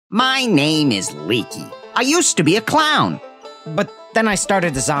My name is Leaky. I used to be a clown. But then I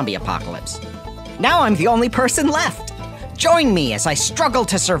started the zombie apocalypse. Now I'm the only person left. Join me as I struggle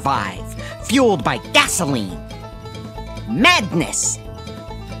to survive, fueled by gasoline, madness,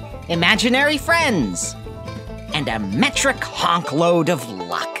 imaginary friends, and a metric honk load of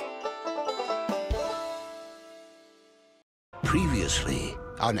luck. Previously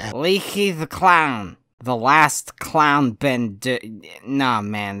on Leaky the Clown. The last clown bender. Nah,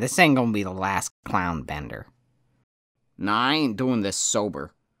 man, this ain't gonna be the last clown bender. Nah, I ain't doing this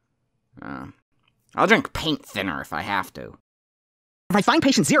sober. I'll drink paint thinner if I have to. If I find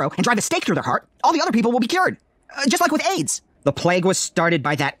patient zero and drive a stake through their heart, all the other people will be cured. Just like with AIDS. The plague was started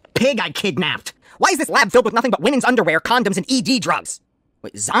by that pig I kidnapped. Why is this lab filled with nothing but women's underwear, condoms, and ED drugs?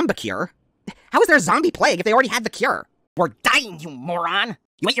 Wait, zombie cure? How is there a zombie plague if they already had the cure? We're dying, you moron!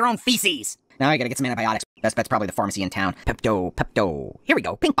 You ate your own feces! Now I gotta get some antibiotics. Best bet's probably the pharmacy in town. Pepto. Here we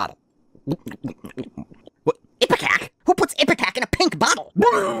go, pink bottle. What? Ipecac? Who puts Ipecac in a pink bottle?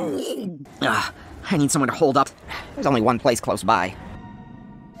 I need someone to hold up. There's only one place close by.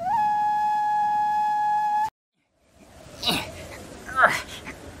 Oh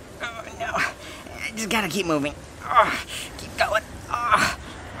no. I just gotta keep moving. Keep going.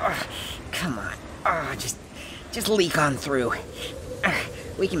 Come on. Just leak on through.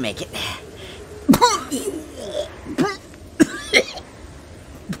 We can make it.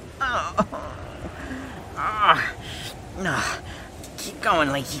 No. Keep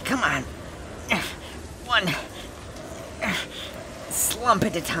going, Leaky. Come on. One slump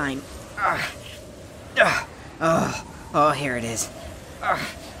at a time. Oh, here it is.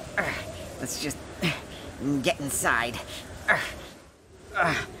 Let's just get inside.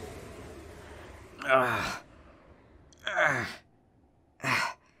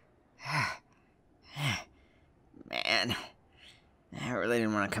 Man, I really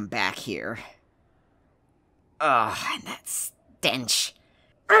didn't want to come back here. And that stench.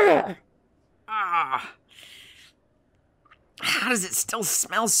 How does it still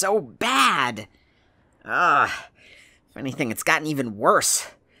smell so bad? If anything, it's gotten even worse.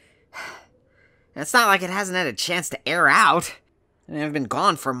 It's not like it hasn't had a chance to air out. I mean, I've been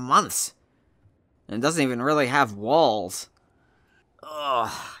gone for months. And it doesn't even really have walls.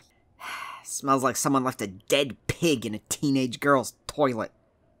 Smells like someone left a dead pig in a teenage girl's toilet.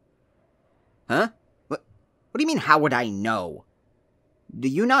 Huh? What do you mean, how would I know? Do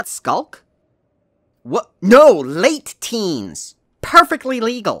you not skulk? What? No, late teens. Perfectly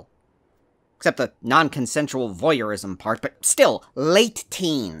legal. Except the non-consensual voyeurism part, but still, late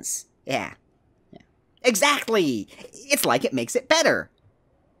teens. Yeah. Exactly! It's like it makes it better.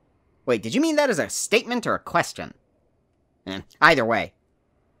 Wait, did you mean that as a statement or a question? Either way.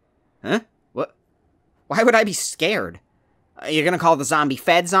 Huh? What? Why would I be scared? You're gonna call the zombie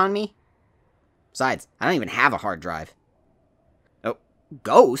feds on me? Besides, I don't even have a hard drive. Oh,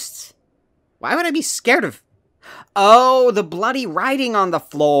 ghosts? Why would I be scared of... Oh, the bloody writing on the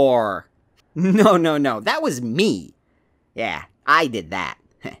floor! No, that was me. Yeah, I did that.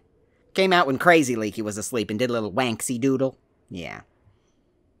 Came out when Crazy Leaky was asleep and did a little wanksy doodle. Yeah.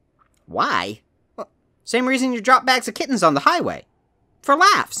 Why? Well, same reason you drop bags of kittens on the highway. For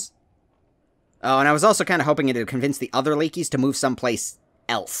laughs. Oh, and I was also kind of hoping it would convince the other Leakies to move someplace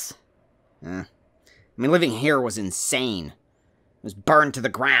else. I mean, living here was insane. It was burned to the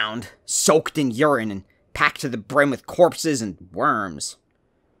ground, soaked in urine, and packed to the brim with corpses and worms.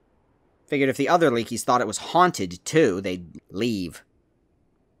 Figured if the other Leakies thought it was haunted, too, they'd leave.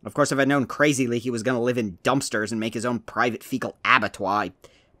 Of course, if I'd known Crazy Leaky was going to live in dumpsters and make his own private fecal abattoir, I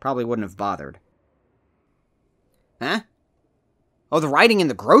probably wouldn't have bothered. Huh? Oh, the writing in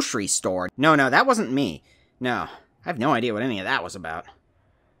the grocery store. No, that wasn't me. No, I have no idea what any of that was about.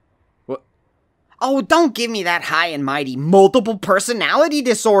 What? Oh, don't give me that high and mighty multiple personality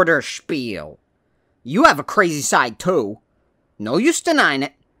disorder spiel. You have a crazy side, too. No use denying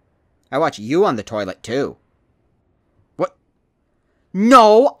it. I watch you on the toilet, too. What?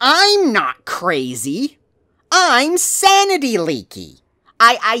 No, I'm not crazy. I'm sanity leaky.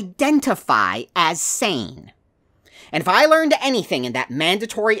 I identify as sane. And if I learned anything in that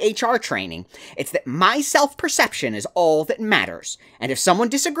mandatory HR training, it's that my self-perception is all that matters. And if someone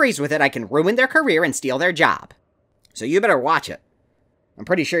disagrees with it, I can ruin their career and steal their job. So you better watch it. I'm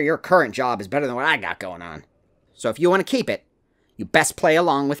pretty sure your current job is better than what I got going on. So if you want to keep it, you best play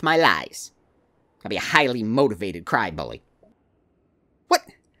along with my lies. I'll be a highly motivated crybully. What?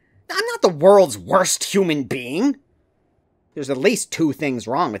 I'm not the world's worst human being. There's at least 2 things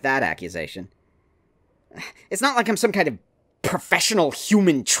wrong with that accusation. It's not like I'm some kind of professional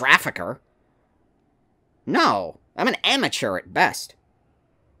human trafficker. No, I'm an amateur at best.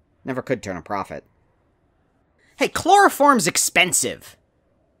 Never could turn a profit. Hey, chloroform's expensive.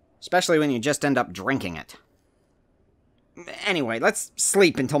 Especially when you just end up drinking it. Anyway, let's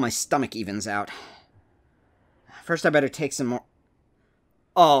sleep until my stomach evens out. First, I better take some more...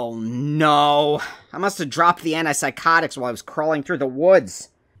 Oh, no. I must have dropped the antipsychotics while I was crawling through the woods.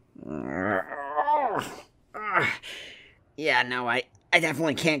 Yeah, no, I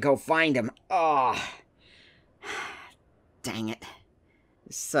definitely can't go find him. Oh. Dang it.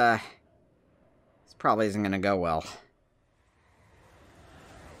 This probably isn't gonna go well.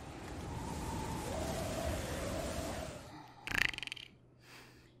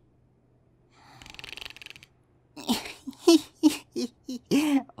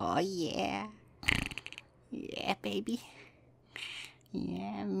 Oh, yeah. Yeah, baby.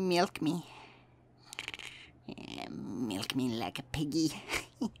 Yeah, milk me. Yeah, milk me like a piggy.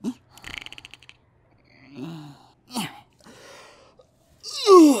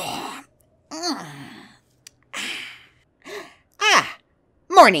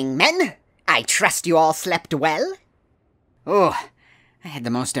 Morning, men. I trust you all slept well. Oh, I had the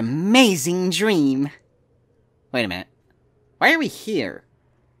most amazing dream. Wait a minute. Why are we here?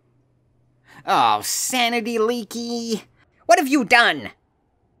 Oh, sanity leaky. What have you done?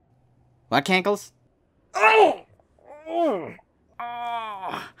 What, Cankles?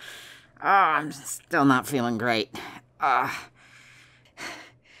 I'm still not feeling great. I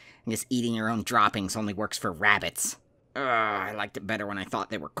guess eating your own droppings only works for rabbits. I liked it better when I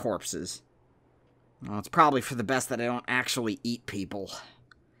thought they were corpses. Well, it's probably for the best that I don't actually eat people.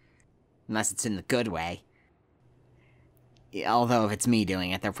 Unless it's in the good way. Although if it's me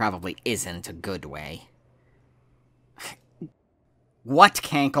doing it, there probably isn't a good way. What,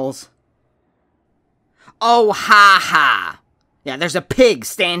 Cankles? Oh, ha ha! Yeah, there's a pig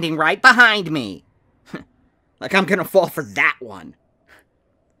standing right behind me! Like I'm gonna fall for that one.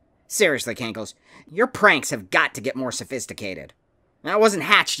 Seriously, Cankles, your pranks have got to get more sophisticated. I wasn't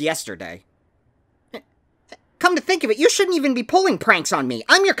hatched yesterday. Come to think of it, you shouldn't even be pulling pranks on me.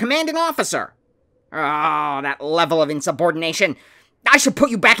 I'm your commanding officer. Oh, that level of insubordination. I should put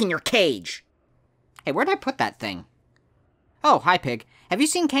you back in your cage. Hey, where'd I put that thing? Oh, hi, pig. Have you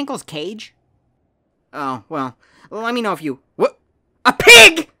seen Cankle's cage? Oh, well, let me know if you... What? A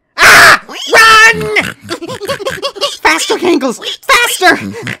pig! Ah! Run! Faster, Cankles! Faster!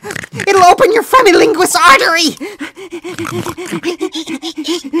 It'll open your femilinguous artery!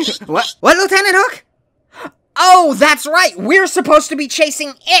 What, Lieutenant Hook? Oh, that's right! We're supposed to be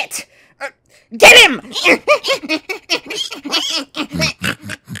chasing it! Get him!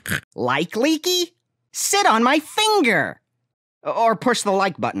 Like Leaky? Sit on my finger! Or push the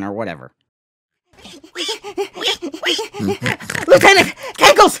like button or whatever. Lieutenant!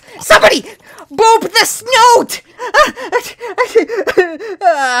 Cankles! Somebody! Boop the snoot!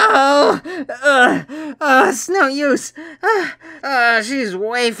 It's no use. She's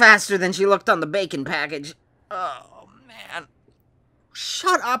way faster than she looked on the bacon package. Oh, man.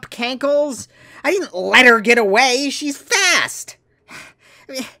 Shut up, Cankles. I didn't let her get away. She's fast.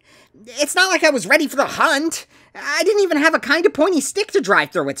 It's not like I was ready for the hunt. I didn't even have a kind of pointy stick to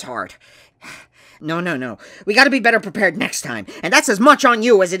drive through its heart. No. We gotta be better prepared next time, and that's as much on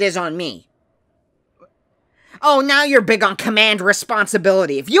you as it is on me. Oh, now you're big on command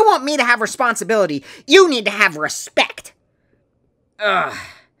responsibility. If you want me to have responsibility, you need to have respect. Ugh.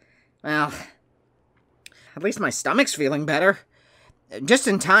 Well, at least my stomach's feeling better. Just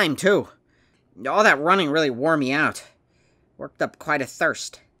in time, too. All that running really wore me out. Worked up quite a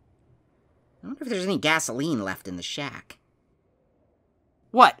thirst. I wonder if there's any gasoline left in the shack.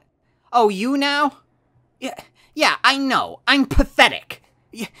 What? Oh, you now? Yeah, I know. I'm pathetic.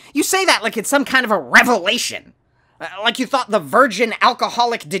 You say that like it's some kind of a revelation. Like you thought the virgin,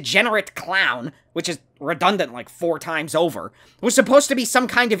 alcoholic, degenerate clown, which is redundant like 4 times over, was supposed to be some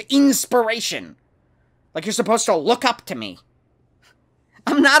kind of inspiration. Like you're supposed to look up to me.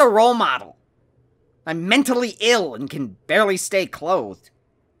 I'm not a role model. I'm mentally ill and can barely stay clothed.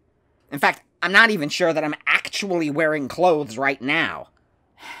 In fact, I'm not even sure that I'm actually wearing clothes right now.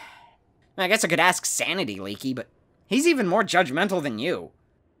 I guess I could ask Sanity Leaky, but he's even more judgmental than you.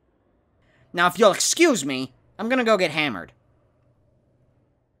 Now, if you'll excuse me, I'm gonna go get hammered.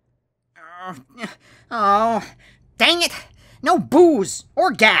 Oh, dang it! No booze,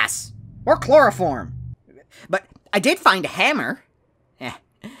 or gas, or chloroform. But I did find a hammer.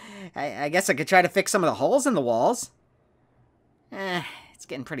 I guess I could try to fix some of the holes in the walls. It's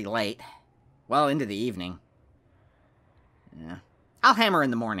getting pretty late. Well into the evening. Yeah. I'll hammer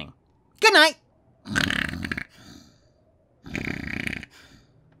in the morning. Good night!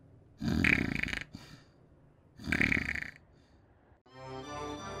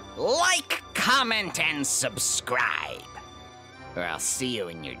 like, comment, and subscribe. Or I'll see you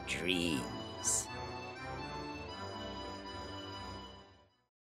in your dreams.